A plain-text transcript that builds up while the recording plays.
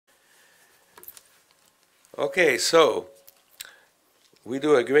Okay, so we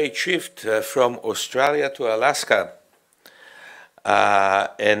do a great shift from Australia to Alaska.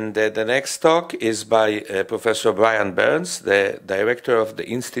 And the next talk is by Professor Brian Burns, the director of the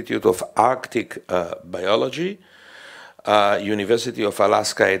Institute of Arctic Biology, University of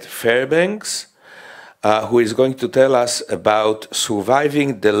Alaska at Fairbanks, who is going to tell us about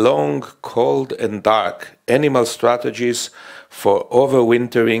surviving the long, cold, and dark, animal strategies for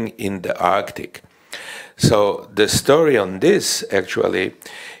overwintering in the Arctic. So the story on this actually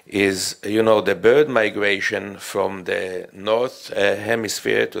is, the bird migration from the north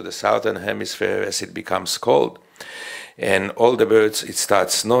hemisphere to the southern hemisphere as it becomes cold. And all the birds, it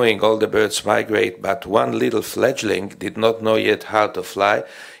starts snowing, all the birds migrate, but one little fledgling did not know yet how to fly.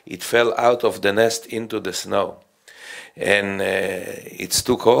 It fell out of the nest into the snow. And it's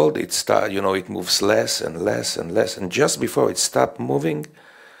too cold, it moves less and less and less. And just before it stopped moving,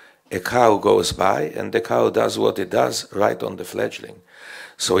 a cow goes by, and the cow does what it does right on the fledgling.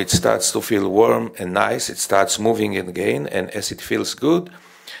 So it starts to feel warm and nice, it starts moving again, and as it feels good,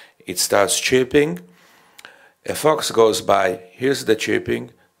 it starts chirping. A fox goes by, hears the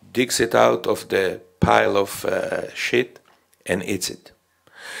chirping, digs it out of the pile of shit, and eats it.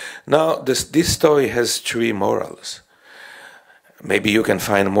 Now, this story has three morals. Maybe you can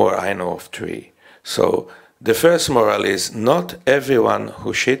find more, I know of three. So, the first moral is, not everyone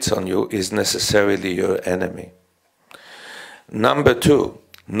who shits on you is necessarily your enemy. Number two,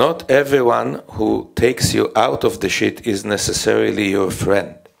 not everyone who takes you out of the shit is necessarily your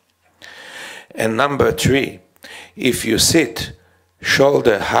friend. And number three, if you sit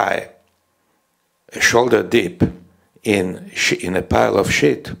shoulder high, shoulder deep in a pile of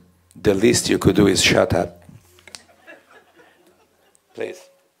shit, the least you could do is shut up. Please.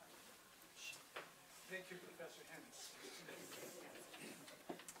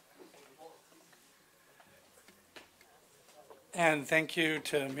 And thank you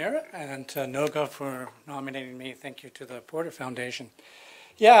to Mira and to Noga for nominating me. Thank you to the Porter Foundation.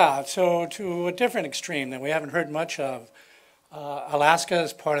 Yeah, so to a different extreme that we haven't heard much of. Alaska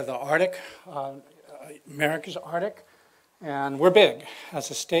is part of the Arctic, America's Arctic, and we're big.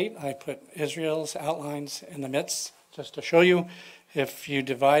 As a state, I put Israel's outlines in the midst just to show you. If you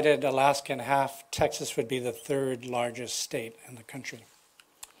divided Alaska in half, Texas would be the third largest state in the country.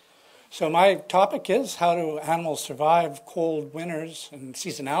 So my topic is, how do animals survive cold winters and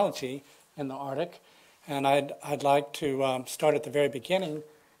seasonality in the Arctic? And I'd like to start at the very beginning,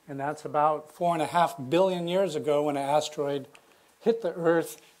 and that's about 4.5 billion years ago when an asteroid hit the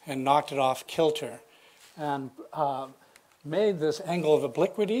Earth and knocked it off kilter and made this angle of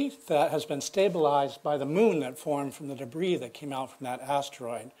obliquity that has been stabilized by the moon that formed from the debris that came out from that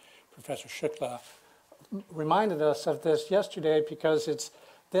asteroid. Professor Shukla reminded us of this yesterday because it's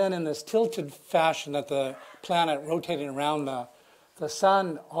then in this tilted fashion that the planet rotating around the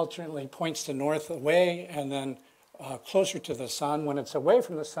sun alternately points to north away and then closer to the sun. When it's away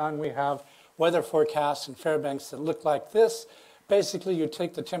from the sun, we have weather forecasts in Fairbanks that look like this. Basically, you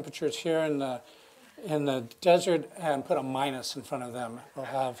take the temperatures here in the desert and put a minus in front of them. We'll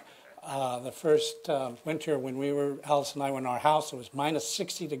have the first winter when Alice and I were in our house, it was minus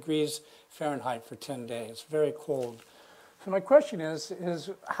 60 degrees Fahrenheit for 10 days, very cold. So my question is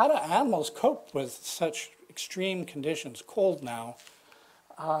how do animals cope with such extreme conditions, cold now,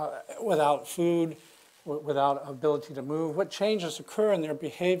 without food, without ability to move? What changes occur in their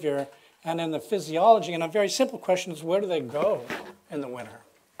behavior and in the physiology? And a very simple question is, where do they go in the winter?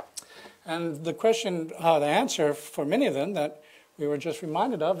 And the question, the answer for many of them that we were just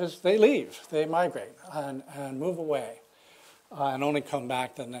reminded of is they leave, they migrate and move away and only come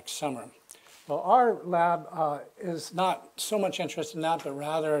back the next summer. Well, our lab is not so much interested in that, but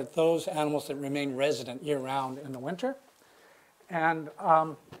rather those animals that remain resident year-round in the winter. And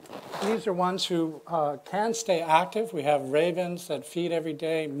these are ones who can stay active. We have ravens that feed every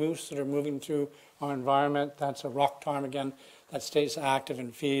day, moose that are moving through our environment. That's a rock ptarmigan that stays active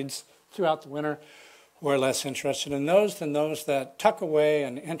and feeds throughout the winter. We're less interested in those than those that tuck away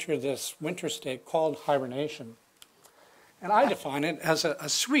and enter this winter state called hibernation. And I define it as a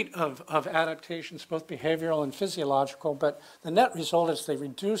suite of adaptations, both behavioral and physiological, but the net result is they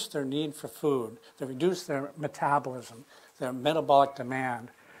reduce their need for food, they reduce their metabolism, their metabolic demand,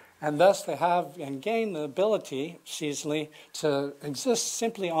 and thus they have and gain the ability seasonally to exist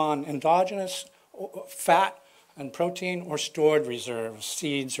simply on endogenous fat and protein or stored reserves,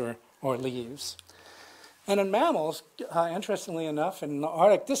 seeds or leaves. And in mammals, interestingly enough, in the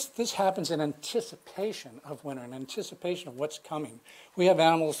Arctic, this happens in anticipation of winter, in anticipation of what's coming. We have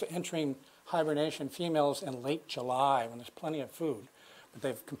animals entering hibernation, females, in late July when there's plenty of food. But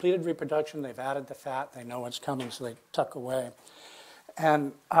they've completed reproduction, they've added the fat, they know what's coming, so they tuck away.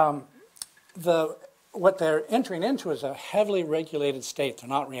 And what they're entering into is a heavily regulated state. They're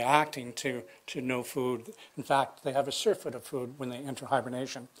not reacting to no food. In fact, they have a surfeit of food when they enter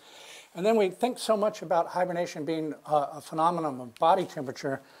hibernation. And then we think so much about hibernation being a phenomenon of body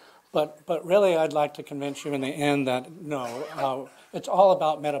temperature, but really I'd like to convince you in the end that no, it's all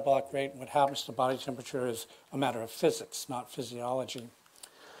about metabolic rate. What happens to body temperature is a matter of physics, not physiology.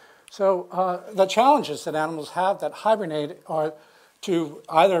 So the challenges that animals have that hibernate are to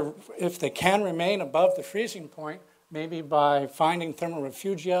either, if they can remain above the freezing point, maybe by finding thermal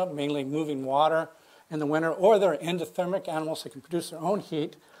refugia, mainly moving water in the winter, or they're endothermic animals that can produce their own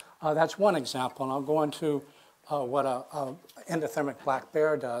heat. That's one example, and I'll go into what an endothermic black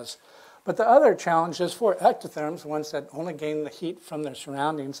bear does. But the other challenge is for ectotherms, ones that only gain the heat from their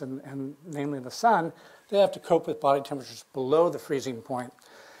surroundings, and namely the sun, they have to cope with body temperatures below the freezing point.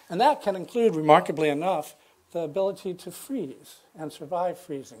 And that can include, remarkably enough, the ability to freeze and survive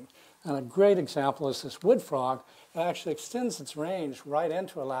freezing. And a great example is this wood frog that actually extends its range right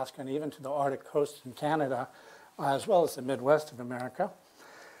into Alaska and even to the Arctic coast in Canada, as well as the Midwest of America.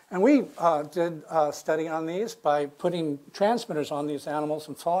 And we did a study on these by putting transmitters on these animals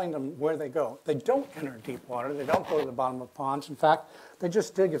and following them where they go. They don't enter deep water. They don't go to the bottom of ponds. In fact, they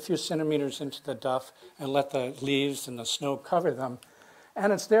just dig a few centimeters into the duff and let the leaves and the snow cover them.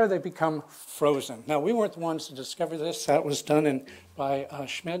 And it's there they become frozen. Now, we weren't the ones to discover this. That was done by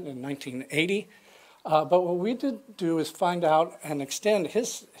Schmidt in 1980. But what we did do is find out and extend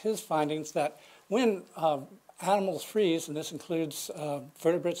his findings that when animals freeze, and this includes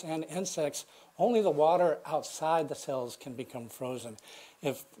vertebrates and insects, only the water outside the cells can become frozen.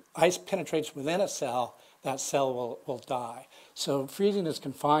 If ice penetrates within a cell, that cell will die. So freezing is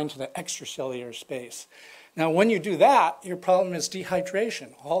confined to the extracellular space. Now, when you do that, your problem is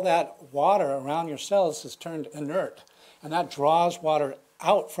dehydration. All that water around your cells is turned inert, and that draws water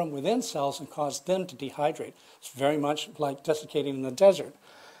out from within cells and causes them to dehydrate. It's very much like desiccating in the desert.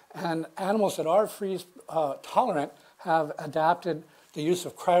 And animals that are freeze tolerant have adapted the use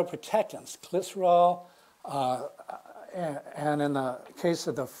of cryoprotectants, glycerol, and in the case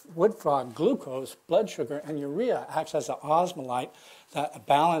of the wood frog, glucose, blood sugar, and urea acts as an osmolyte that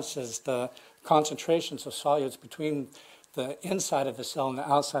balances the concentrations of solutes between the inside of the cell and the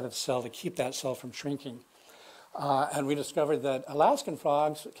outside of the cell to keep that cell from shrinking. And we discovered that Alaskan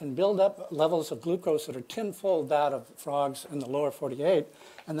frogs can build up levels of glucose that are tenfold that of frogs in the lower 48,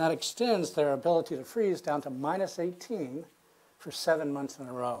 and that extends their ability to freeze down to minus 18 for 7 months in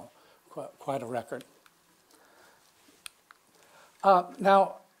a row. Quite a record.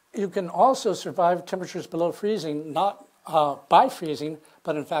 Now, you can also survive temperatures below freezing, not by freezing,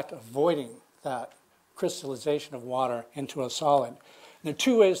 but in fact avoiding that crystallization of water into a solid. And there are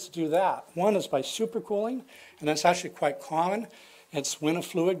two ways to do that. One is by supercooling, and that's actually quite common. It's when a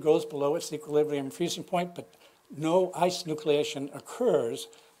fluid goes below its equilibrium freezing point, but no ice nucleation occurs,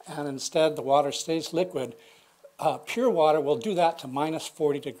 and instead the water stays liquid. Pure water will do that to minus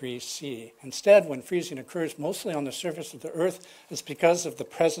 40 degrees C. Instead, when freezing occurs mostly on the surface of the Earth, it's because of the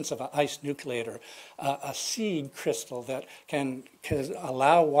presence of an ice nucleator, a seed crystal that can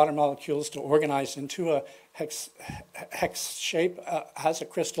allow water molecules to organize into a hex shape as a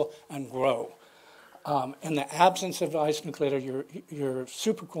crystal and grow. In the absence of the ice nucleator, you're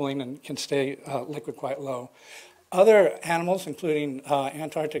supercooling and can stay liquid quite low. Other animals, including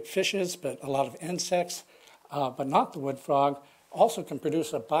Antarctic fishes, but a lot of insects, but not the wood frog, also can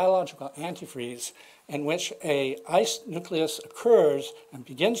produce a biological antifreeze in which a ice nucleus occurs and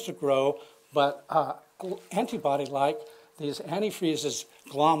begins to grow, but antibody-like, these antifreezes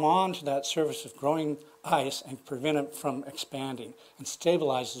glom onto that surface of growing ice and prevent it from expanding and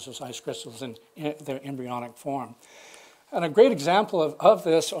stabilizes those ice crystals in their embryonic form. And a great example of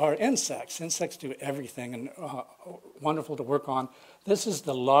this are insects. Insects do everything and wonderful to work on. This is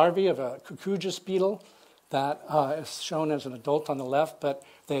the larvae of a cucugus beetle that is shown as an adult on the left, but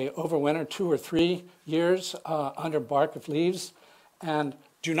they overwinter 2 or 3 years under bark of leaves and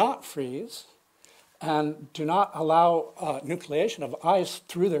do not freeze and do not allow nucleation of ice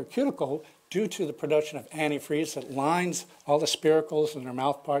through their cuticle due to the production of antifreeze that lines all the spiracles in their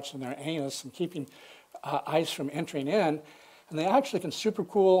mouth parts and their anus and keeping ice from entering in. And they actually can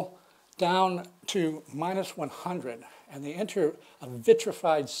supercool down to minus 100, and they enter a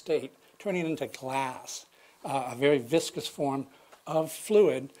vitrified state, turning into glass. A very viscous form of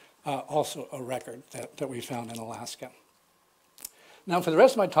fluid, also a record that we found in Alaska. Now, for the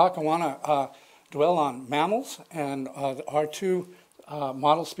rest of my talk, I want to dwell on mammals and our two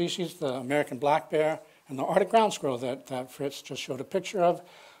model species, the American black bear and the Arctic ground squirrel that Fritz just showed a picture of.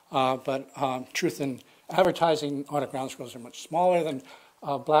 But truth in advertising, Arctic ground squirrels are much smaller than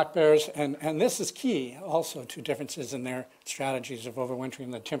black bears, and this is key also to differences in their strategies of overwintering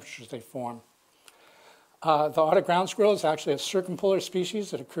and the temperatures they form. The Arctic ground squirrel is actually a circumpolar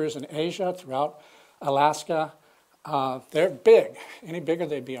species that occurs in Asia, throughout Alaska. They're big. Any bigger,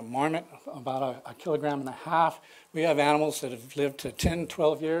 they'd be a marmot, about a kilogram and a half. We have animals that have lived to 10,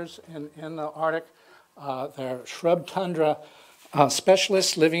 12 years in the Arctic. They're shrub tundra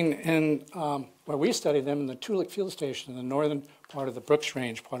specialists living in where we study them in the Toolik Field Station in the northern part of the Brooks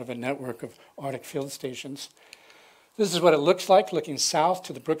Range, part of a network of Arctic field stations. This is what it looks like looking south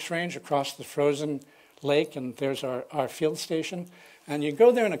to the Brooks Range across the frozen lake, and there's our field station. And you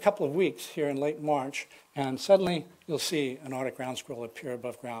go there in a couple of weeks here in late March, and suddenly you'll see an Arctic ground squirrel appear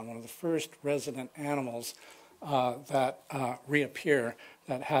above ground, one of the first resident animals that reappear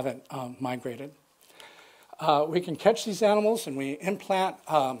that haven't migrated. We can catch these animals, and we implant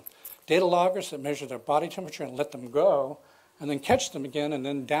data loggers that measure their body temperature and let them go, and then catch them again and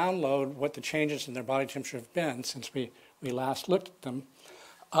then download what the changes in their body temperature have been since we last looked at them.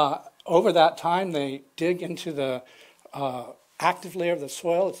 Over that time, they dig into the active layer of the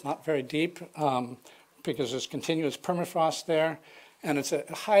soil. It's not very deep because there's continuous permafrost there, and it's a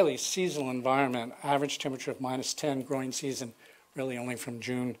highly seasonal environment, average temperature of -10, growing season really only from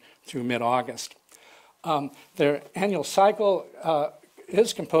June through mid-August. Their annual cycle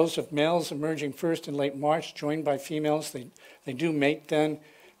is composed of males emerging first in late March, joined by females. They do mate then.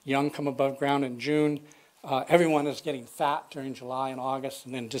 Young come above ground in June. Everyone is getting fat during July and August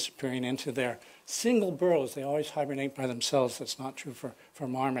and then disappearing into their single burrows. They always hibernate by themselves. That's not true for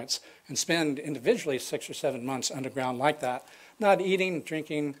marmots, and spend individually 6 or 7 months underground like that, not eating,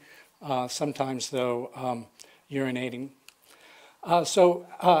 drinking, sometimes though urinating.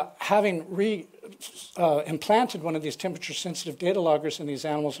 Having implanted one of these temperature-sensitive data loggers in these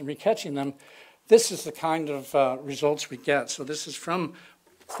animals and recatching them, this is the kind of results we get. So this is from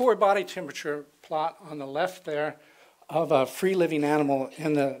core body temperature plot on the left there of a free-living animal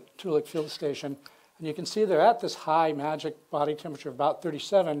in the Toolik Field Station. And you can see they're at this high magic body temperature of about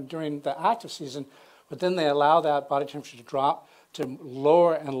 37 during the active season, but then they allow that body temperature to drop to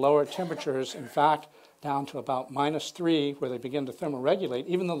lower and lower temperatures, in fact, down to about -3, where they begin to thermoregulate,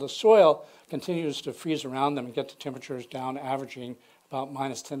 even though the soil continues to freeze around them and get the temperatures down, averaging about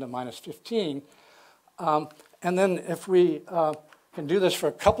 -10 to -15. And then if we can do this for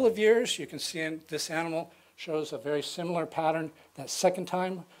a couple of years, you can see this animal shows a very similar pattern that second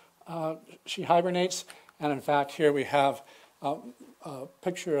time she hibernates. And in fact, here we have a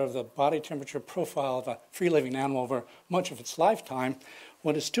picture of the body temperature profile of a free-living animal over much of its lifetime.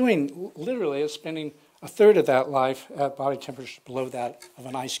 What it's doing literally is spending a third of that life at body temperatures below that of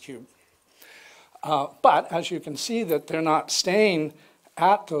an ice cube. But as you can see that they're not staying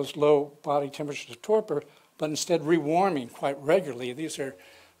at those low body temperatures of torpor, but instead rewarming quite regularly. These are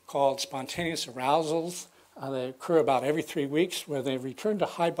called spontaneous arousals. They occur about every 3 weeks, where they return to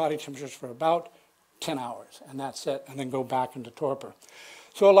high body temperatures for about 10 hours, and that's it, and then go back into torpor.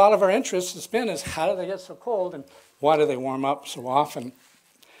 So a lot of our interest has been is how do they get so cold, and why do they warm up so often?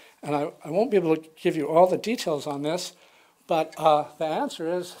 And I won't be able to give you all the details on this, but the answer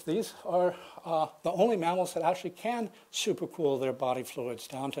is these are the only mammals that actually can supercool their body fluids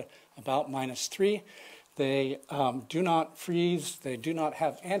down to about -3. They do not freeze, they do not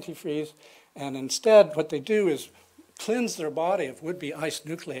have antifreeze, and instead what they do is cleanse their body of would-be ice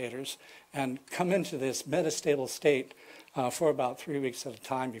nucleators and come into this metastable state for about 3 weeks at a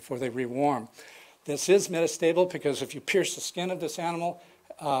time before they rewarm. This is metastable because if you pierce the skin of this animal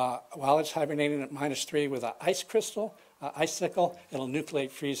while it's hibernating at -3 with an ice crystal, icicle, it'll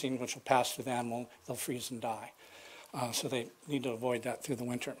nucleate freezing, which will pass through the animal. They'll freeze and die. So they need to avoid that through the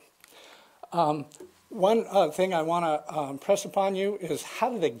winter. One thing I want to impress upon you is how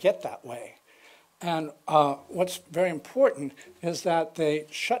do they get that way? And what's very important is that they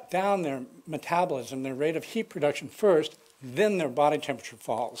shut down their metabolism, their rate of heat production first, then their body temperature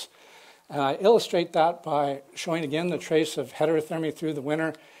falls. And I illustrate that by showing again the trace of heterothermy through the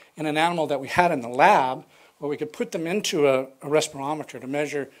winter in an animal that we had in the lab, where we could put them into a respirometer to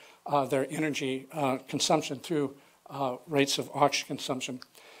measure their energy consumption through rates of oxygen consumption.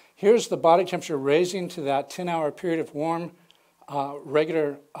 Here's the body temperature raising to that 10-hour period of warm,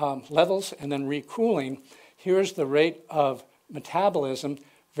 regular levels, and then recooling. Here's the rate of metabolism,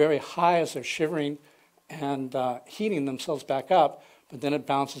 very high as they're shivering and heating themselves back up, but then it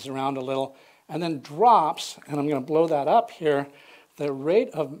bounces around a little and then drops, and I'm going to blow that up here. The rate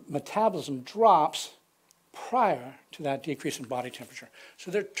of metabolism drops prior to that decrease in body temperature.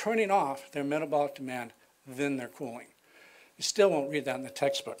 So they're turning off their metabolic demand then they're cooling. You still won't read that in the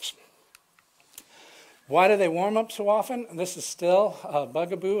textbooks. Why do they warm up so often? This is still a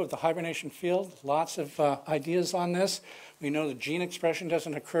bugaboo of the hibernation field. Lots of ideas on this. We know the gene expression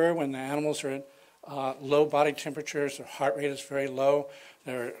doesn't occur when the animals are at low body temperatures. Their heart rate is very low.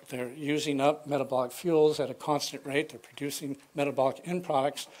 They're using up metabolic fuels at a constant rate. They're producing metabolic end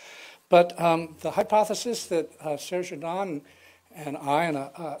products. But the hypothesis that Serge Jourdan and I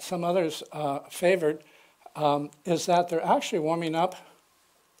and some others favored is that they're actually warming up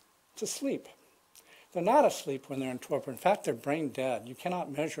to sleep. They're not asleep when they're in torpor. In fact, they're brain dead. You cannot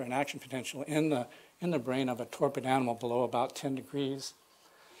measure an action potential in the brain of a torpid animal below about 10 degrees.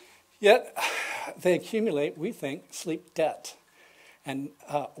 Yet they accumulate, we think, sleep debt. And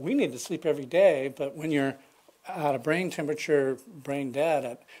we need to sleep every day, but when you're at a brain temperature, brain dead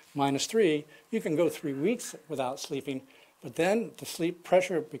at -3, you can go 3 weeks without sleeping, but then the sleep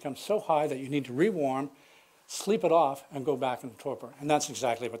pressure becomes so high that you need to rewarm, sleep it off, and go back into torpor. And that's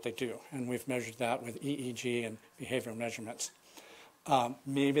exactly what they do. And we've measured that with EEG and behavioral measurements.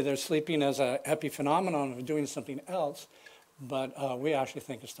 Maybe they're sleeping as an epiphenomenon of doing something else, but we actually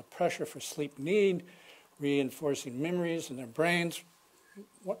think it's the pressure for sleep need, reinforcing memories in their brains.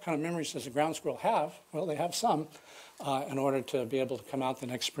 What kind of memories does a ground squirrel have? Well, they have some in order to be able to come out the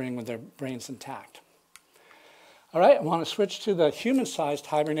next spring with their brains intact. All right, I want to switch to the human-sized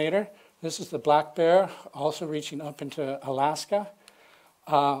hibernator. This is the black bear, also reaching up into Alaska.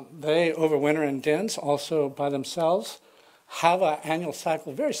 They overwinter in dens, also by themselves, have an annual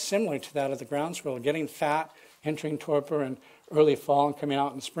cycle very similar to that of the ground squirrel, getting fat, entering torpor in early fall and coming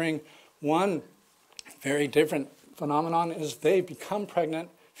out in spring. One very different phenomenon is they become pregnant.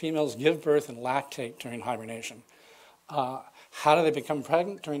 Females give birth and lactate during hibernation. How do they become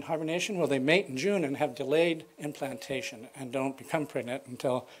pregnant during hibernation? Well, they mate in June and have delayed implantation and don't become pregnant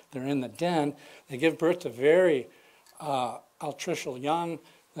until they're in the den. They give birth to very altricial young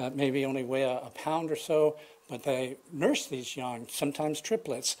that maybe only weigh a pound or so, but they nurse these young, sometimes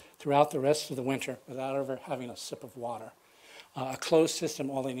triplets, throughout the rest of the winter without ever having a sip of water. A closed system,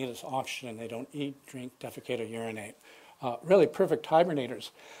 all they need is oxygen. They don't eat, drink, defecate, or urinate. Really perfect hibernators.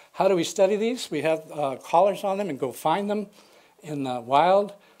 How do we study these? We have collars on them and go find them in the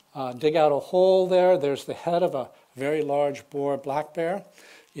wild. Dig out a hole there. There's the head of a very large boar black bear.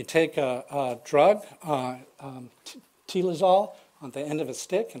 You take a drug, Tilazol, on the end of a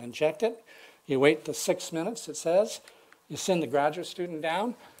stick and inject it. You wait the 6 minutes, it says. You send the graduate student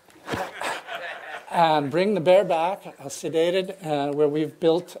down and bring the bear back, sedated, where we've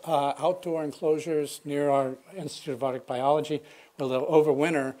built outdoor enclosures near our Institute of Arctic Biology, where they'll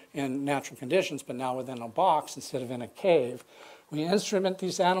overwinter in natural conditions, but now within a box instead of in a cave. We instrument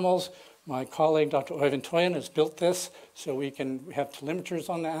these animals. My colleague, Dr. Oyvind Toyen, has built this so we can have telemeters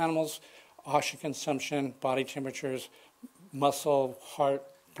on the animals, oxygen consumption, body temperatures, muscle, heart,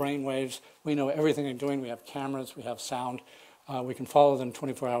 brain waves. We know everything they're doing. We have cameras, we have sound. We can follow them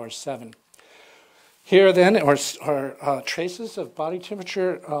 24 hours, 7. Here then are traces of body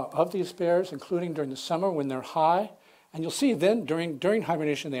temperature of these bears, including during the summer when they're high. And you'll see then during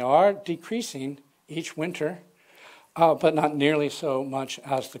hibernation they are decreasing each winter, but not nearly so much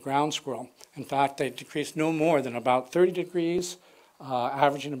as the ground squirrel. In fact, they decrease no more than about 30 degrees,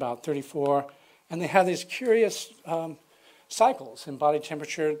 averaging about 34. And they have these curious cycles in body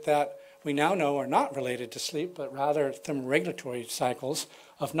temperature that we now know are not related to sleep, but rather thermoregulatory cycles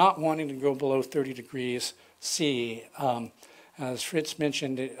of not wanting to go below 30 degrees C. As Fritz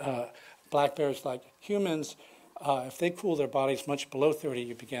mentioned, black bears, like humans, if they cool their bodies much below 30,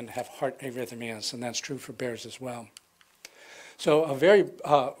 you begin to have heart arrhythmias, and that's true for bears as well. So a very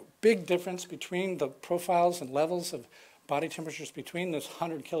big difference between the profiles and levels of body temperatures between this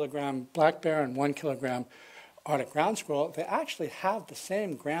 100-kilogram black bear and 1 kilogram Arctic ground squirrel. They actually have the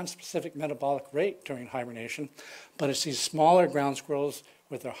same gram-specific metabolic rate during hibernation, but it's these smaller ground squirrels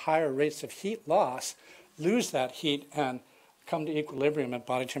with their higher rates of heat loss lose that heat and come to equilibrium at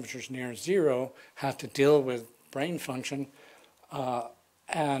body temperatures near 0, have to deal with brain function,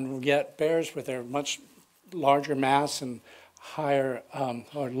 and yet bears with their much larger mass and higher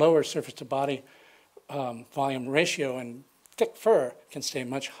or lower surface to body volume ratio and thick fur can stay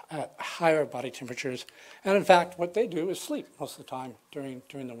much at higher body temperatures. And in fact, what they do is sleep most of the time during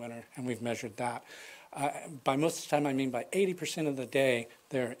the winter, and we've measured that. By most of the time, I mean by 80% of the day,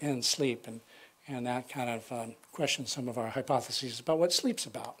 they're in sleep, and that kind of questions some of our hypotheses about what sleep's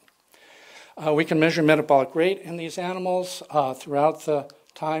about. We can measure metabolic rate in these animals throughout the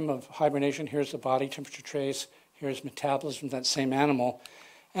time of hibernation. Here's the body temperature trace. Here's metabolism of that same animal.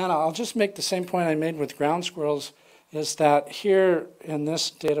 And I'll just make the same point I made with ground squirrels, is that here in this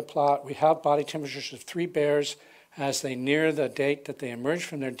data plot, we have body temperatures of 3 bears as they near the date that they emerge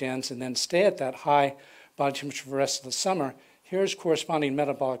from their dens and then stay at that high body temperature for the rest of the summer. Here's corresponding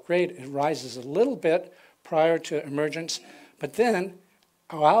metabolic rate. It rises a little bit prior to emergence, but then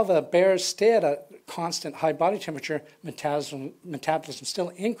while the bears stay at a constant high body temperature, metabolism still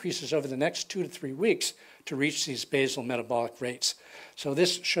increases over the next 2 to 3 weeks to reach these basal metabolic rates. So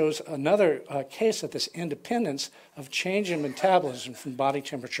this shows another case of this independence of change in metabolism from body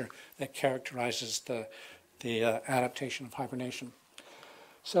temperature that characterizes the adaptation of hibernation.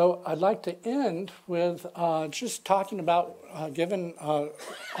 So I'd like to end with just talking about, given our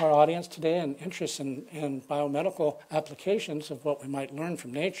audience today and interest in biomedical applications of what we might learn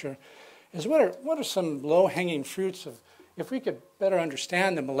from nature, is what are some low-hanging fruits of, if we could better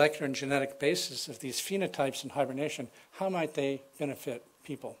understand the molecular and genetic basis of these phenotypes in hibernation, how might they benefit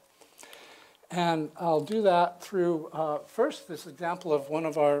people? And I'll do that through, first, this example of one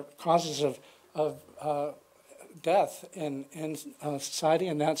of our causes of death in society,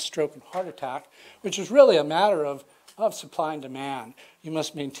 and that's stroke and heart attack, which is really a matter of supply and demand. You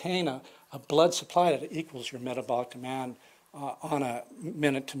must maintain a blood supply that equals your metabolic demand on a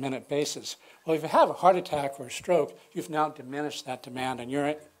minute-to-minute basis. Well, if you have a heart attack or a stroke, you've now diminished that demand, and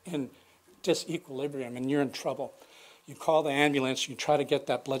you're in disequilibrium, and you're in trouble. You call the ambulance, you try to get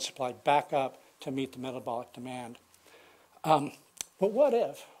that blood supply back up to meet the metabolic demand. But what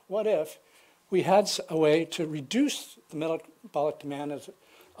if we had a way to reduce the metabolic demand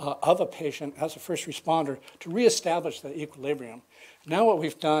of a patient as a first responder to reestablish the equilibrium? Now what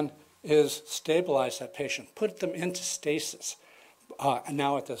we've done is stabilize that patient, put them into stasis, and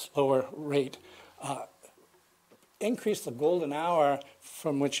now at this lower rate. Increase the golden hour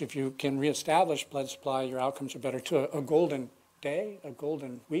from which, if you can reestablish blood supply, your outcomes are better, to a golden day, a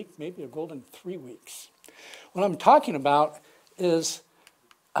golden week, maybe a golden 3 weeks. What I'm talking about is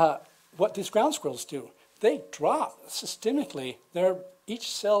what these ground squirrels do. They drop systemically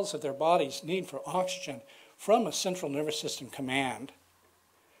each cells of their body's need for oxygen from a central nervous system command,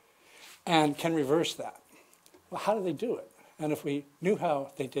 and can reverse that. Well, how do they do it? And if we knew how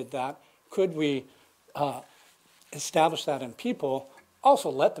they did that, could we establish that in people,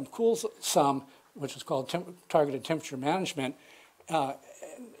 also let them cool some, which is called targeted temperature management,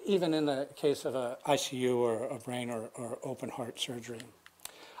 even in the case of an ICU or a brain or open heart surgery?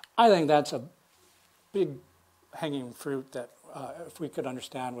 I think that's a big hanging fruit that, if we could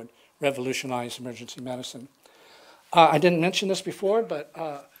understand, would revolutionize emergency medicine. I didn't mention this before, but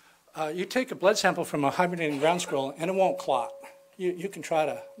you take a blood sample from a hibernating ground squirrel and it won't clot. You can try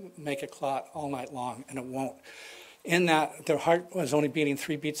to make it clot all night long and it won't. In that, their heart was only beating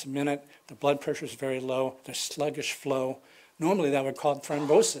 3 beats a minute, the blood pressure is very low, there's sluggish flow. Normally that would cause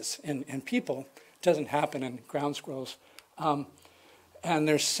thrombosis in people. It doesn't happen in ground squirrels. And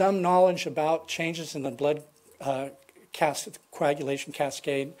there's some knowledge about changes in the blood coagulation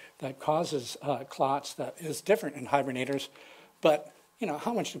cascade that causes clots that is different in hibernators. But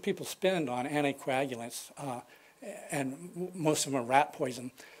how much do people spend on anticoagulants? And most of them are rat poison.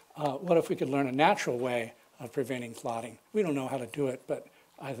 What if we could learn a natural way of preventing clotting? We don't know how to do it, but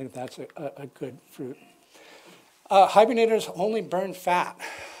I think that's a good fruit. Hibernators only burn fat,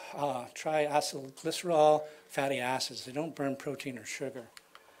 triacylglycerol, fatty acids. They don't burn protein or sugar.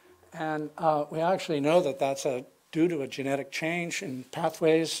 And we actually know that that's due to a genetic change in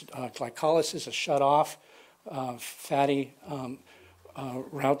pathways. Glycolysis is shut off. Fatty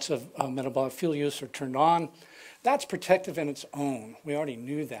routes of metabolic fuel use are turned on. That's protective in its own. We already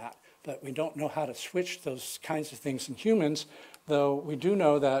knew that, but we don't know how to switch those kinds of things in humans, though we do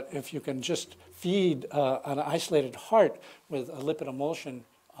know that if you can just feed an isolated heart with a lipid emulsion,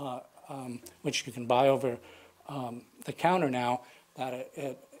 which you can buy over the counter now, that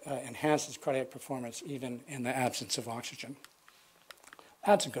it enhances cardiac performance even in the absence of oxygen.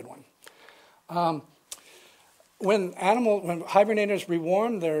 That's a good one. When hibernators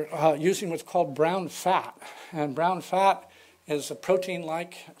rewarm, they're using what's called brown fat. And brown fat is a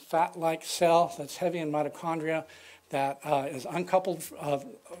protein-like, fat-like cell that's heavy in mitochondria that is uncoupled,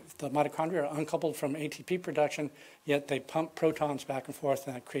 the mitochondria are uncoupled from ATP production, yet they pump protons back and forth,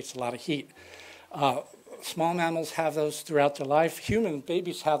 and that creates a lot of heat. Small mammals have those throughout their life. Human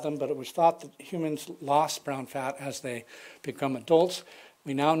babies have them, but it was thought that humans lost brown fat as they become adults.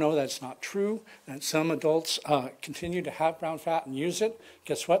 We now know that's not true, that some adults continue to have brown fat and use it.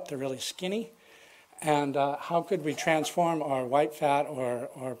 Guess what? They're really skinny. And how could we transform our white fat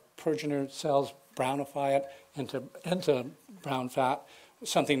or progenitor cells, brownify it into brown fat,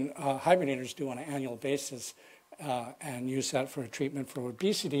 something hibernators do on an annual basis, and use that for a treatment for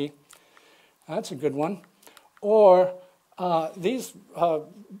obesity? That's a good one. Or these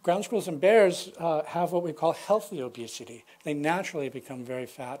ground squirrels and bears have what we call healthy obesity. They naturally become very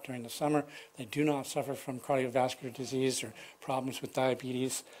fat during the summer. They do not suffer from cardiovascular disease or problems with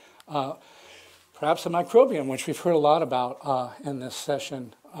diabetes. Perhaps the microbiome, which we've heard a lot about in this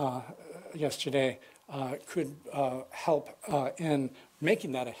session yesterday, could help in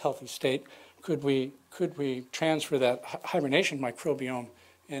making that a healthy state. Could we transfer that hibernation microbiome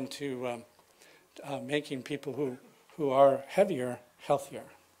into making people who are heavier healthier?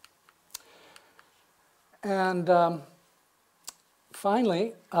 And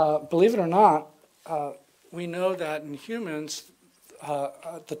finally, believe it or not, we know that in humans,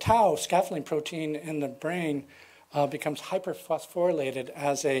 the tau scaffolding protein in the brain becomes hyperphosphorylated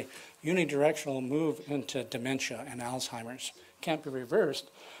as a unidirectional move into dementia and Alzheimer's. Can't be reversed.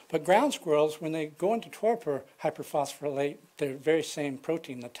 But ground squirrels, when they go into torpor, hyperphosphorylate their very same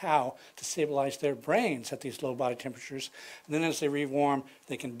protein, the tau, to stabilize their brains at these low body temperatures. And then as they rewarm,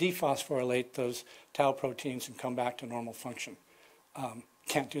 they can dephosphorylate those tau proteins and come back to normal function.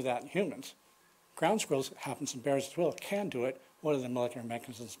 Can't do that in humans. Ground squirrels, it happens in bears as well, can do it. What are the molecular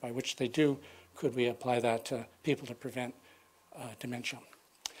mechanisms by which they do? Could we apply that to people to prevent dementia?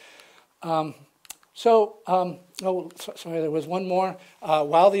 Sorry, there was one more.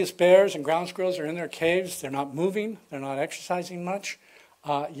 While these bears and ground squirrels are in their caves, they're not moving, they're not exercising much,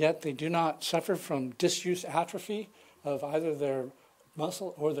 yet they do not suffer from disuse atrophy of either their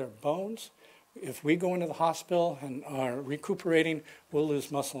muscle or their bones. If we go into the hospital and are recuperating, we'll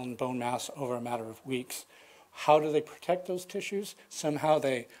lose muscle and bone mass over a matter of weeks. How do they protect those tissues? Somehow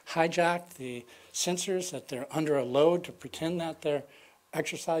they hijack the sensors that they're under a load to pretend that they're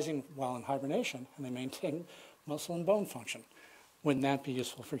exercising while in hibernation, and they maintain muscle and bone function. Wouldn't that be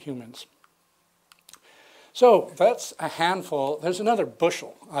useful for humans? So that's a handful. There's another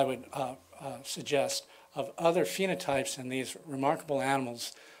bushel, I would suggest, of other phenotypes in these remarkable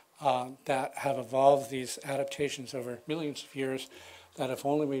animals that have evolved these adaptations over millions of years that if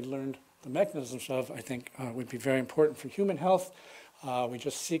only we learned the mechanisms of, I think, would be very important for human health. We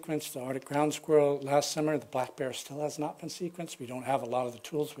just sequenced the Arctic ground squirrel last summer. The black bear still has not been sequenced. We don't have a lot of the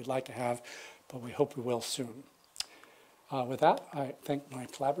tools we'd like to have, but we hope we will soon. With that, I thank my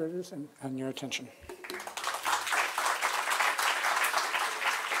collaborators and your attention.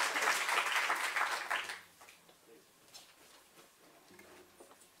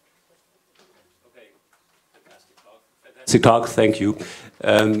 Fantastic talk, thank you.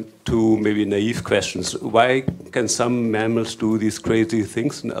 Two maybe naive questions. Why can some mammals do these crazy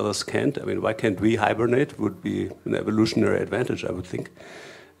things and others can't? I mean, why can't we hibernate? Would be an evolutionary advantage, I would think.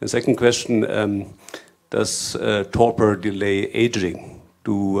 And second question, does torpor delay aging?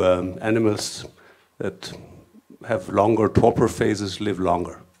 Do animals that have longer torpor phases live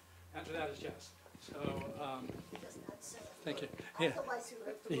longer? Answer that is yes. So, thank you.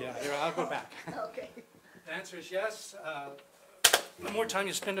 Yeah, here, I'll go back. Okay. The answer is yes. The more time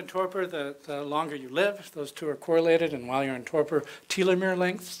you spend in torpor, the longer you live. Those two are correlated, and while you're in torpor, telomere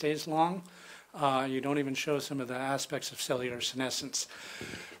length stays long. You don't even show some of the aspects of cellular senescence.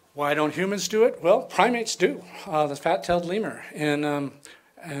 Why don't humans do it? Well, primates do. The fat-tailed lemur in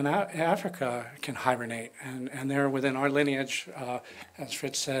Africa can hibernate, and they're within our lineage. As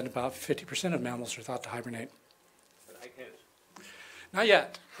Fritz said, about 50% of mammals are thought to hibernate. But I can't. Not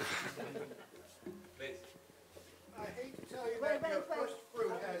yet. I hate to tell you that your first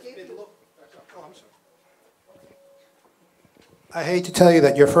fruit has been looked. Oh, I'm sorry. I hate to tell you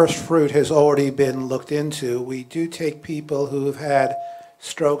that your first fruit has already been looked into. We do take people who have had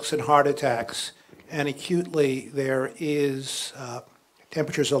strokes and heart attacks, and acutely there is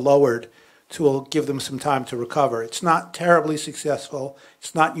temperatures are lowered to give them some time to recover. It's not terribly successful.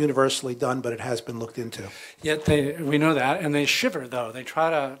 It's not universally done, but it has been looked into. Yet we know that, and they shiver though. They try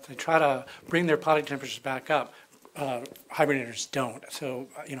to bring their body temperatures back up. Hibernators don't. So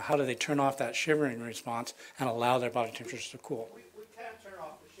how do they turn off that shivering response and allow their body temperatures to cool? We can turn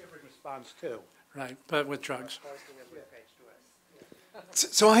off the shivering response too. Right, but with drugs.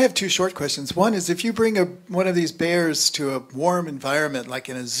 So I have two short questions. One is, if you bring one of these bears to a warm environment, like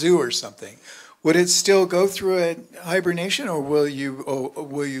in a zoo or something, would it still go through a hibernation, or will you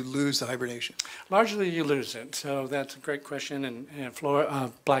lose the hibernation? Largely, you lose it. So that's a great question. And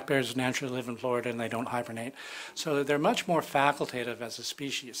black bears naturally live in Florida, and they don't hibernate. So they're much more facultative as a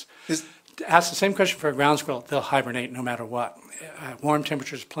species. Ask the same question for a ground squirrel, they'll hibernate no matter what. Warm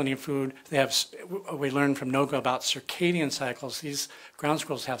temperatures, plenty of food. We learned from Noga about circadian cycles. These ground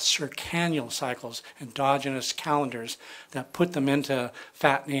squirrels have circannual cycles, endogenous calendars that put them into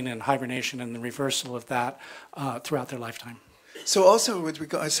fattening and hibernation and the reversal of that throughout their lifetime. So also, with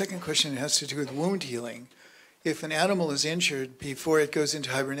regard, a second question has to do with wound healing. if an animal is injured before it goes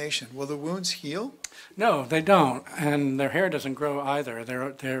into hibernation, will the wounds heal? No, they don't, and their hair doesn't grow either.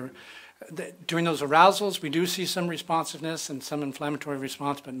 During those arousals, we do see some responsiveness and some inflammatory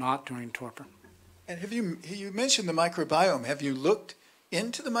response, but not during torpor. And you mentioned the microbiome. Have you looked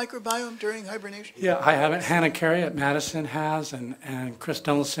into the microbiome during hibernation? Yeah, I haven't. Hannah Carey at Madison has, and Chris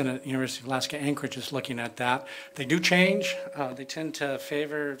Donaldson at University of Alaska Anchorage is looking at that. They do change. They tend to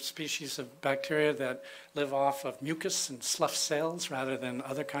favor species of bacteria that live off of mucus and slough cells rather than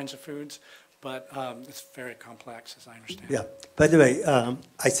other kinds of foods. But it's very complex, as I understand. Yeah. By the way,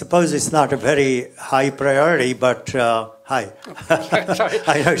 I suppose it's not a very high priority, but hi.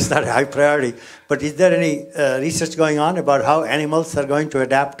 I know it's not a high priority, but is there any research going on about how animals are going to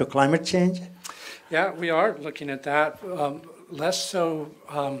adapt to climate change? Yeah, we are looking at that. Less so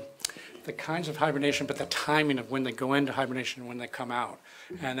the kinds of hibernation, but the timing of when they go into hibernation and when they come out.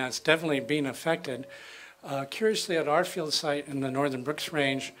 And that's definitely being affected. Curiously, at our field site in the Northern Brooks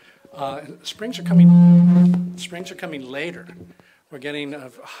Range, springs are coming later. We're getting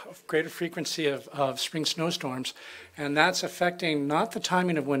a greater frequency of spring snowstorms, and that's affecting not the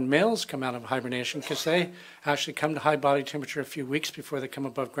timing of when males come out of hibernation, because they actually come to high body temperature a few weeks before they come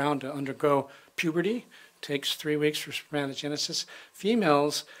above ground to undergo puberty. It takes 3 weeks for spermatogenesis.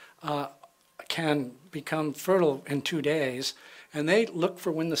 Females can become fertile in 2 days, and they look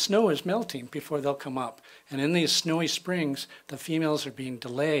for when the snow is melting before they'll come up. And in these snowy springs, the females are being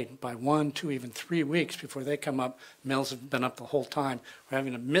delayed by 1, 2, even 3 weeks before they come up. Males have been up the whole time. We're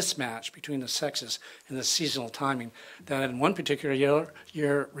having a mismatch between the sexes in the seasonal timing that in one particular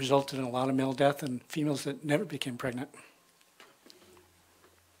year resulted in a lot of male death and females that never became pregnant.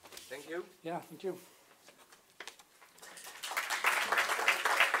 Thank you. Yeah, thank you.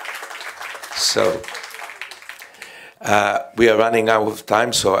 So, we are running out of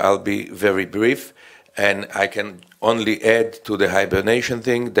time, so I'll be very brief. And I can only add to the hibernation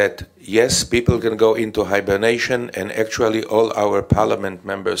thing that, yes, people can go into hibernation, and actually all our parliament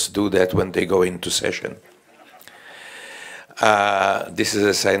members do that when they go into session. This is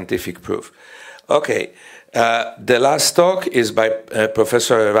a scientific proof. Okay, the last talk is by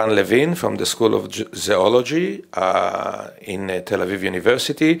Professor Eran Levin from the School of Zoology in Tel Aviv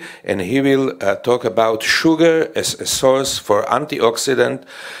University, and he will talk about sugar as a source for antioxidant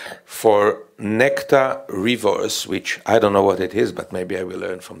for nectar rivers, which I don't know what it is, but maybe I will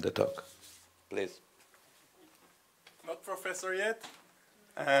learn from the talk. Please. Not professor yet.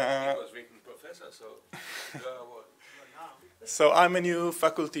 He was written professor, so... So I'm a new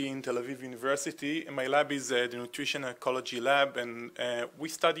faculty in Tel Aviv University, and my lab is the Nutrition Ecology Lab, and we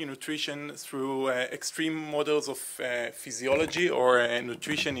study nutrition through extreme models of physiology or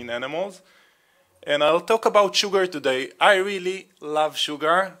nutrition in animals. And I'll talk about sugar today. I really love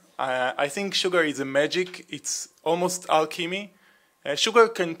sugar. I think sugar is a magic. It's almost alchemy. Sugar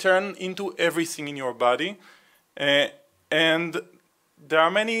can turn into everything in your body. And there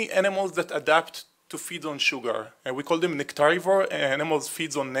are many animals that adapt to feed on sugar. We call them nectarivore. Animals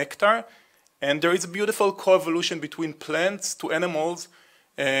feed on nectar. And there is a beautiful coevolution between plants to animals.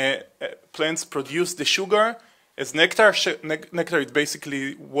 Plants produce the sugar. As nectar, nectar is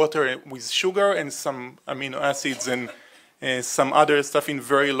basically water with sugar and some amino acids and some other stuff in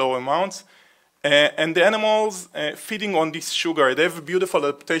very low amounts. And the animals feeding on this sugar, they have a beautiful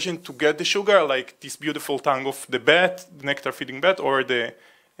adaptation to get the sugar, like this beautiful tongue of the bat, the nectar-feeding bat, or the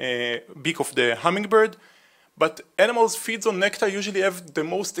beak of the hummingbird. But animals feeds on nectar usually have the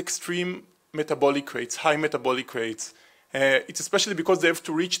most extreme metabolic rates, high metabolic rates. It's especially because they have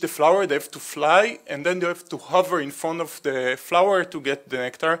to reach the flower, they have to fly, and then they have to hover in front of the flower to get the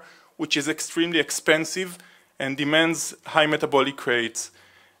nectar, which is extremely expensive and demands high metabolic rates.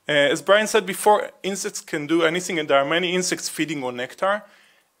 As Brian said before, insects can do anything, and there are many insects feeding on nectar.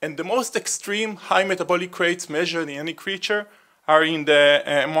 And the most extreme high metabolic rates measured in any creature are in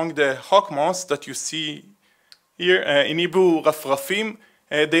among the hawk moths that you see here, in Hebrew, rafrafim.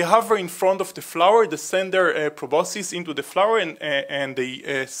 They hover in front of the flower, they send their proboscis into the flower, and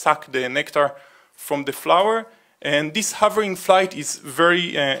they suck the nectar from the flower. And this hovering flight is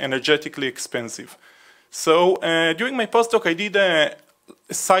very energetically expensive. So during my postdoc, I did a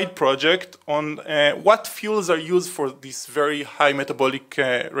side project on what fuels are used for this very high metabolic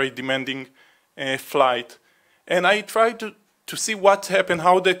rate demanding flight. And I tried to see what happened,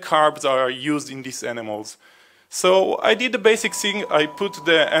 how the carbs are used in these animals. So I did the basic thing. I put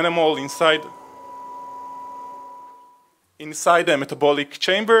the animal inside a metabolic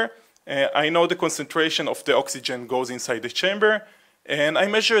chamber. I know the concentration of the oxygen goes inside the chamber. And I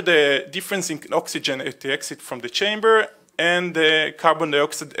measure the difference in oxygen at the exit from the chamber and the carbon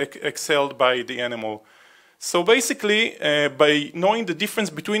dioxide exhaled by the animal. So basically, by knowing the difference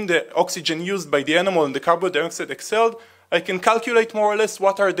between the oxygen used by the animal and the carbon dioxide exhaled, I can calculate more or less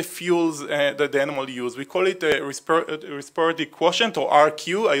what are the fuels that the animal use. We call it a respiratory quotient, or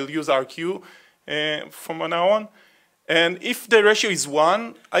RQ. I'll use RQ from now on. And if the ratio is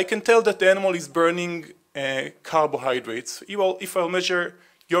 1, I can tell that the animal is burning carbohydrates. If I'll measure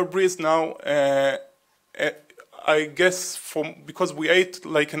your breath now, I guess because we ate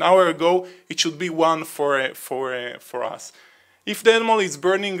like an hour ago, it should be 1 for us. If the animal is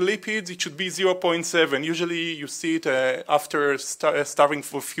burning lipids, it should be 0.7. Usually you see it after starving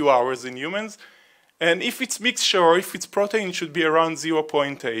for a few hours in humans. And if it's mixture or if it's protein, it should be around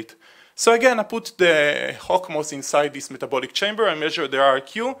 0.8. So again, I put the hawk mouse inside this metabolic chamber, I measure the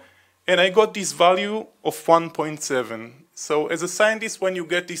RQ, and I got this value of 1.7. So as a scientist, when you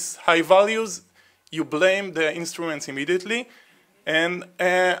get these high values, you blame the instruments immediately. And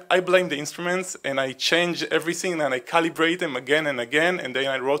I blame the instruments, and I change everything, and I calibrate them again and again, and then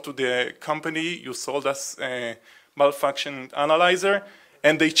I wrote to the company, you sold us a malfunction analyzer,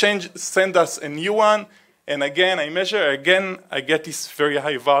 and they send us a new one, and again I measure, again I get this very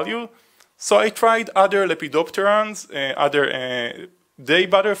high value. So I tried other lepidopterans, other day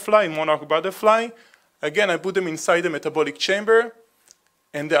butterfly, monarch butterfly. Again, I put them inside the metabolic chamber,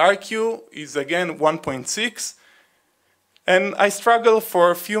 and the RQ is again 1.6. And I struggled for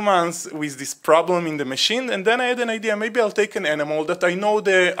a few months with this problem in the machine, and then I had an idea, maybe I'll take an animal that I know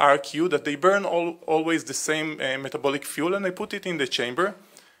the RQ, that they burn always the same metabolic fuel, and I put it in the chamber.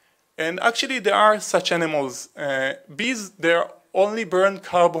 And actually there are such animals. Bees, they only burn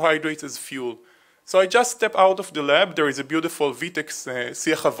carbohydrates as fuel. So I just step out of the lab, there is a beautiful Vitex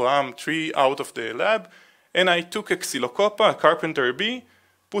Siach Avraham tree out of the lab, and I took a Xylocopa, a carpenter bee,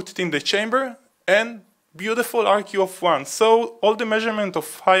 put it in the chamber, and beautiful RQ of 1. So all the measurement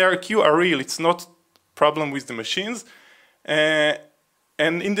of high RQ are real. It's not problem with the machines. And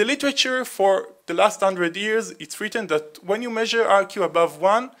in the literature for the last 100 years, it's written that when you measure RQ above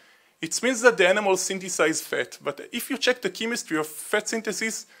 1, it means that the animals synthesize fat. But if you check the chemistry of fat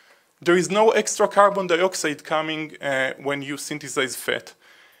synthesis, there is no extra carbon dioxide coming when you synthesize fat.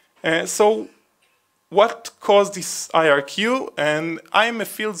 So what caused this IRQ? And I'm a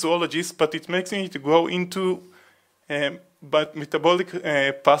field zoologist, but it makes me to go into metabolic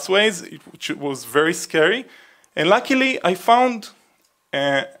pathways, which was very scary. And luckily, I found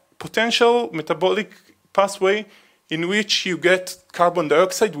a potential metabolic pathway in which you get carbon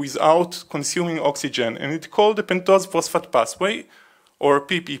dioxide without consuming oxygen. And it's called the pentose phosphate pathway, or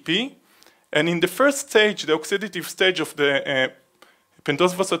PPP. And in the first stage, the oxidative stage of the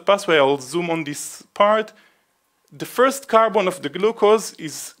pentose phosphate pathway, I'll zoom on this part. The first carbon of the glucose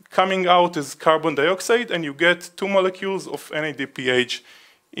is coming out as carbon dioxide, and you get 2 molecules of NADPH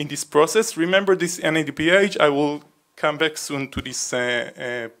in this process. Remember this NADPH, I will come back soon to this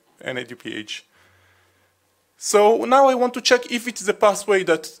NADPH. So now I want to check if it's the pathway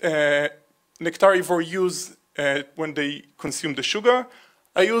that nectarivores use when they consume the sugar.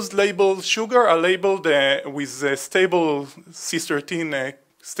 I used labeled sugar. I labeled with stable C13,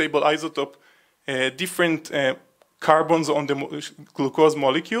 stable isotope, different carbons on the glucose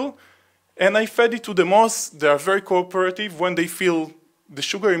molecule. And I fed it to the mouse. They are very cooperative. When they feel the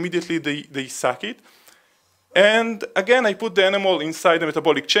sugar, immediately they suck it. And again, I put the animal inside the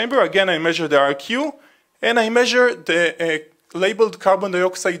metabolic chamber. Again, I measure the RQ. And I measure the labeled carbon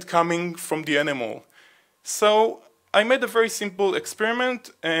dioxide coming from the animal. So I made a very simple experiment.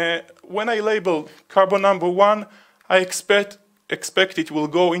 When I label carbon number 1, I expect it will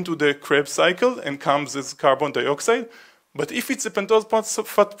go into the Krebs cycle and comes as carbon dioxide. But if it's a pentose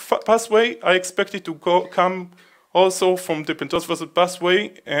pathway, I expect it to come also from the pentose phosphate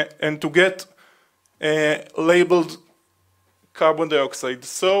pathway and to get labeled carbon dioxide.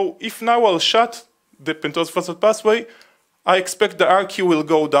 So if now I'll shut the pentose phosphate pathway, I expect the RQ will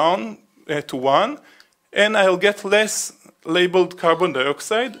go down to 1, and I'll get less labeled carbon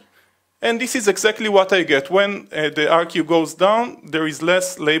dioxide. And this is exactly what I get. When the RQ goes down, there is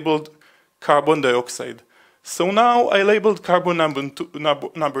less labeled carbon dioxide. So now I labeled carbon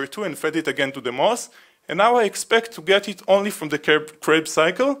number 2 and fed it again to the mouse. And now I expect to get it only from the Krebs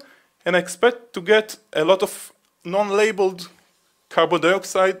cycle, and I expect to get a lot of non-labeled carbon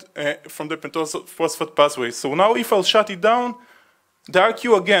dioxide from the pentose phosphate pathway. So now if I'll shut it down, the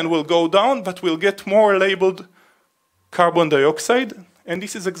RQ again will go down, but we'll get more labeled carbon dioxide. And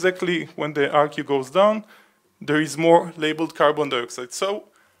this is exactly when the RQ goes down, there is more labeled carbon dioxide. So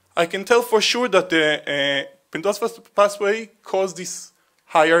I can tell for sure that the pentose phosphate pathway caused this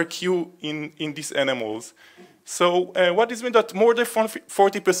higher Q in these animals. So what this means that more than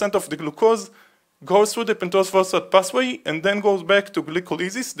 40% of the glucose goes through the pentose phosphate pathway and then goes back to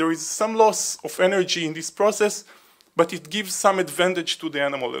glycolysis. There is some loss of energy in this process, but it gives some advantage to the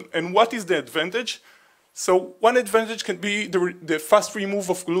animal. And what is the advantage? So one advantage can be the fast remove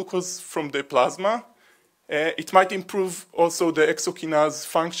of glucose from the plasma. It might improve also the exokinase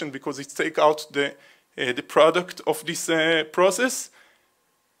function because it takes out the product of this process.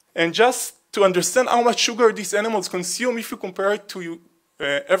 And just to understand how much sugar these animals consume, if you compare it to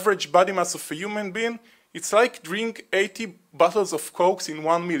average body mass of a human being, it's like drink 80 bottles of Cokes in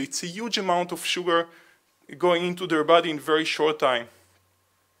 1 meal. It's a huge amount of sugar going into their body in a very short time.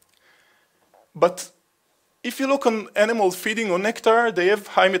 But if you look on animals feeding on nectar, they have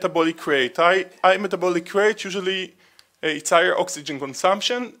high metabolic rate. High metabolic rate, usually it's higher oxygen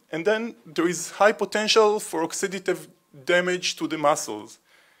consumption, and then there is high potential for oxidative damage to the muscles.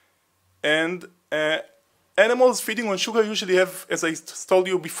 And animals feeding on sugar usually have, as I told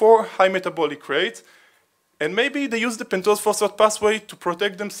you before, high metabolic rate. And maybe they use the pentose phosphate pathway to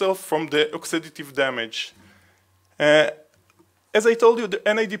protect themselves from the oxidative damage. As I told you, the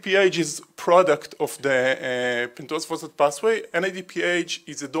NADPH is product of the pentose phosphate pathway. NADPH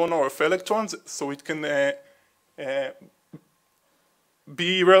is a donor of electrons, so it can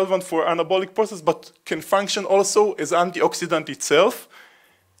be relevant for anabolic process, but can function also as antioxidant itself.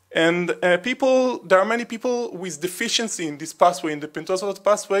 And there are many people with deficiency in this pathway, in the pentose phosphate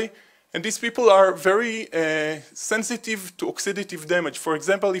pathway, and these people are very sensitive to oxidative damage. For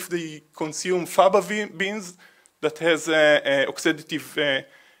example, if they consume faba beans that has oxidative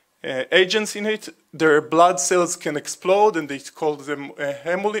agents in it, their blood cells can explode, and they call them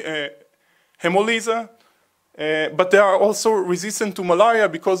hemolysa. But they are also resistant to malaria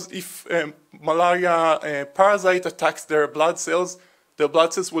because if malaria parasite attacks their blood cells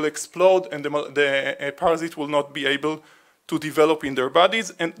will explode, and the parasite will not be able to develop in their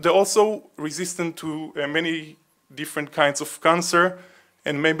bodies. And they're also resistant to many different kinds of cancer,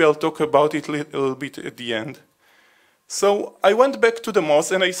 and maybe I'll talk about it a little bit at the end. So I went back to the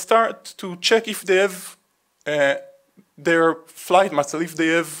mouse and I start to check if they have their flight muscle, if they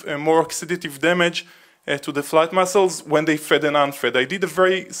have more oxidative damage to the flight muscles when they fed and unfed. I did a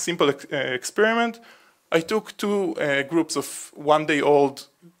very simple experiment. I took two groups of one-day-old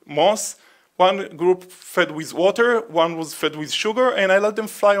mouse. One group fed with water, one was fed with sugar, and I let them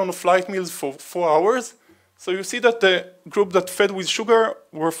fly on flight meals for 4 hours. So you see that the group that fed with sugar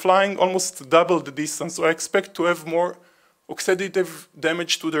were flying almost double the distance. So I expect to have more oxidative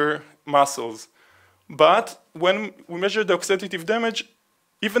damage to their muscles. But when we measure the oxidative damage,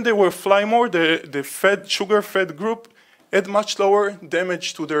 even they were flying more, the sugar-fed group had much lower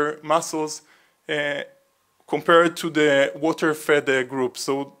damage to their muscles compared to the water-fed group.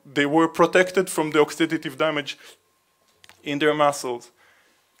 So they were protected from the oxidative damage in their muscles.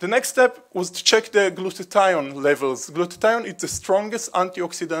 The next step was to check the glutathione levels. Glutathione is the strongest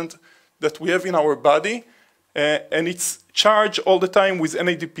antioxidant that we have in our body, and it's charged all the time with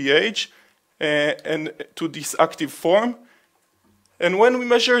NADPH and to this active form. And when we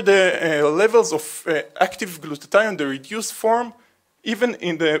measure the levels of active glutathione, the reduced form, even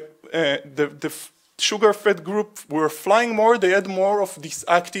in the sugar-fed group were flying more, they had more of this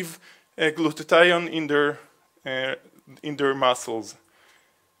active glutathione in their muscles.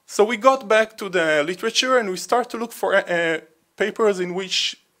 So we got back to the literature and we start to look for papers in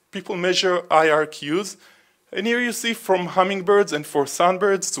which people measure IRQs. And here you see from hummingbirds and for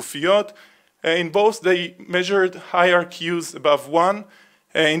sunbirds, Zoophysiology. In both, they measured IRQs above 1.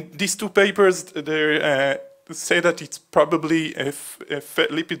 In these two papers, they say that it's probably a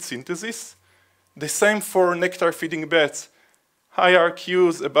lipid synthesis. The same for nectar-feeding bats.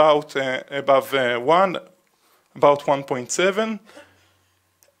 IRQs above 1, about 1.7.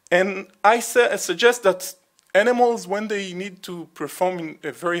 And I suggest that animals, when they need to perform in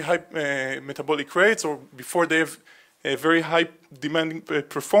a very high metabolic rates or before they have a very high demanding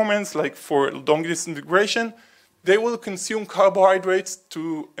performance, like for long distance migration, they will consume carbohydrates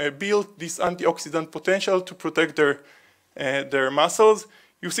to build this antioxidant potential to protect their muscles.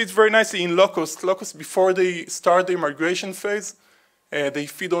 You see it very nicely in locusts. Locusts, before they start their migration phase, they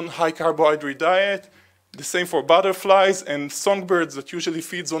feed on high carbohydrate diet. The same for butterflies and songbirds that usually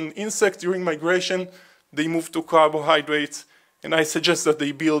feeds on insects during migration. They move to carbohydrates, and I suggest that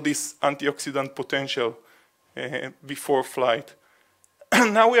they build this antioxidant potential before flight.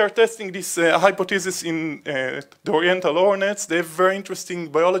 Now we are testing this hypothesis in the oriental hornets. They have very interesting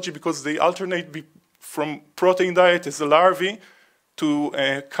biology because they alternate from protein diet as a larvae to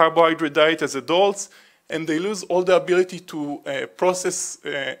carbohydrate diet as adults, and they lose all the ability to process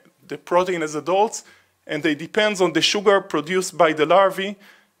the protein as adults, and they depend on the sugar produced by the larvae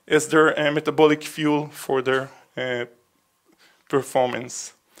as their metabolic fuel for their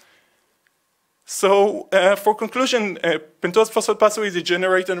performance. So for conclusion, pentose phosphate pathway is a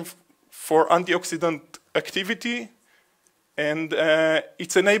generator for antioxidant activity, and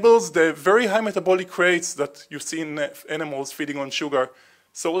it enables the very high metabolic rates that you see in animals feeding on sugar.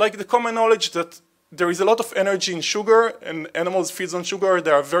 So like the common knowledge that there is a lot of energy in sugar, and animals feed on sugar,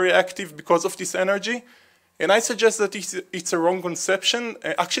 they are very active because of this energy. And I suggest that it's a wrong conception.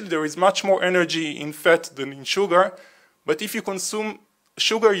 Actually, there is much more energy in fat than in sugar. But if you consume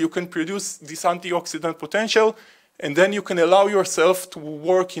sugar, you can produce this antioxidant potential, and then you can allow yourself to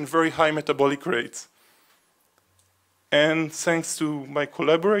work in very high metabolic rates. And thanks to my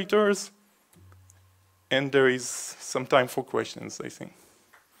collaborators, and there is some time for questions, I think.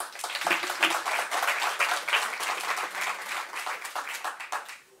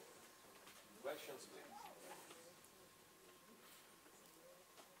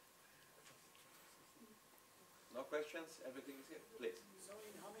 Questions? Everything is here? Please. So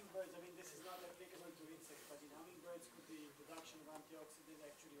in hummingbirds, I mean, this is not applicable to insects, but in hummingbirds, could the production of antioxidants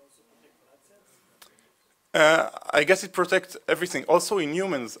actually also protect blood cells? I guess it protects everything. Also in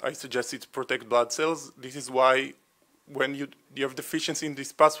humans, I suggest it protect blood cells. This is why when you have deficiency in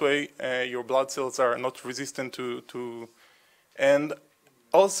this pathway, your blood cells are not resistant to. And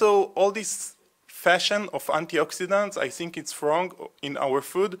also all this fashion of antioxidants, I think it's wrong in our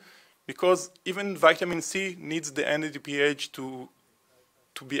food, because even vitamin C needs the NADPH to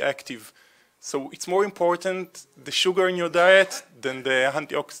be active. So it's more important the sugar in your diet than the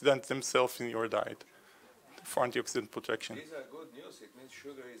antioxidants themselves in your diet for antioxidant protection. These are good news. It means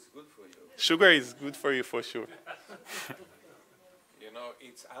sugar is good for you. Sugar is good for you for sure. You know,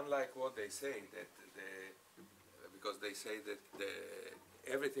 it's unlike what they say, that because they say that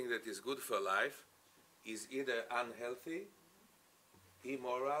everything that is good for life is either unhealthy,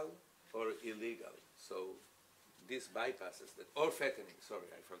 immoral, or illegal. So this bypasses that. Or fattening, sorry,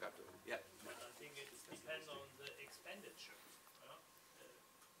 I forgot to. Yeah. But I think it depends on the expenditure.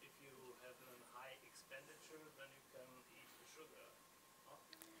 If you have a high expenditure, then you can eat the sugar.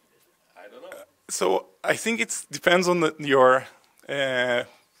 I don't know. So I think it depends on your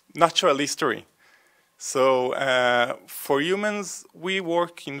natural history. So for humans, we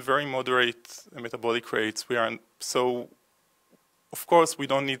work in very moderate metabolic rates. Of course, we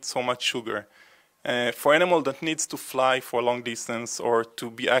don't need so much sugar. For animal that needs to fly for a long distance or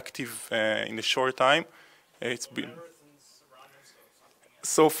to be active in a short time, it's been.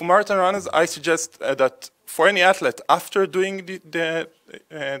 So for marathon runners, I suggest that for any athlete, after doing the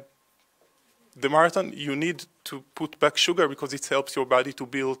marathon, you need to put back sugar because it helps your body to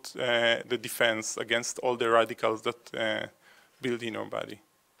build the defense against all the radicals that build in your body.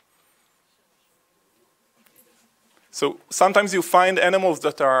 So sometimes you find animals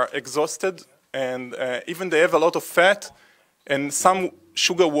that are exhausted and even they have a lot of fat, and some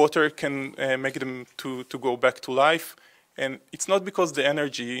sugar water can make them to go back to life. And it's not because the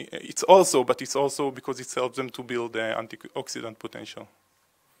energy, but it's also because it helps them to build the antioxidant potential.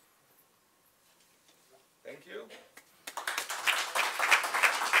 Thank you.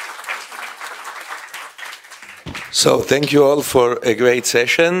 So thank you all for a great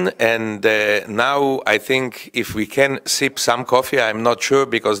session, and now I think if we can sip some coffee, I'm not sure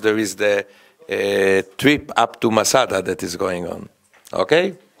because there is the trip up to Masada that is going on.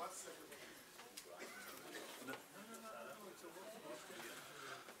 Okay?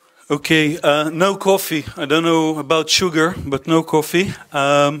 Okay, no coffee. I don't know about sugar, but no coffee.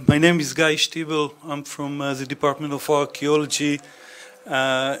 My name is Guy Stiebel. I'm from the Department of Archaeology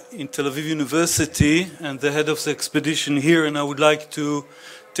in Tel Aviv University and the head of the expedition here, and I would like to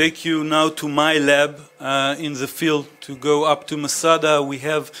take you now to my lab in the field to go up to Masada. We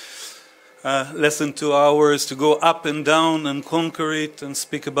have less than 2 hours to go up and down and conquer it and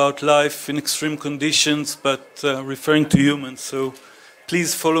speak about life in extreme conditions, but referring to humans. So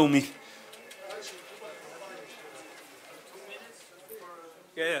please follow me.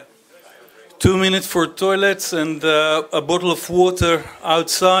 Yeah. 2 minutes for toilets and a bottle of water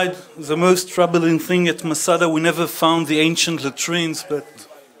outside. The most troubling thing at Masada, we never found the ancient latrines, but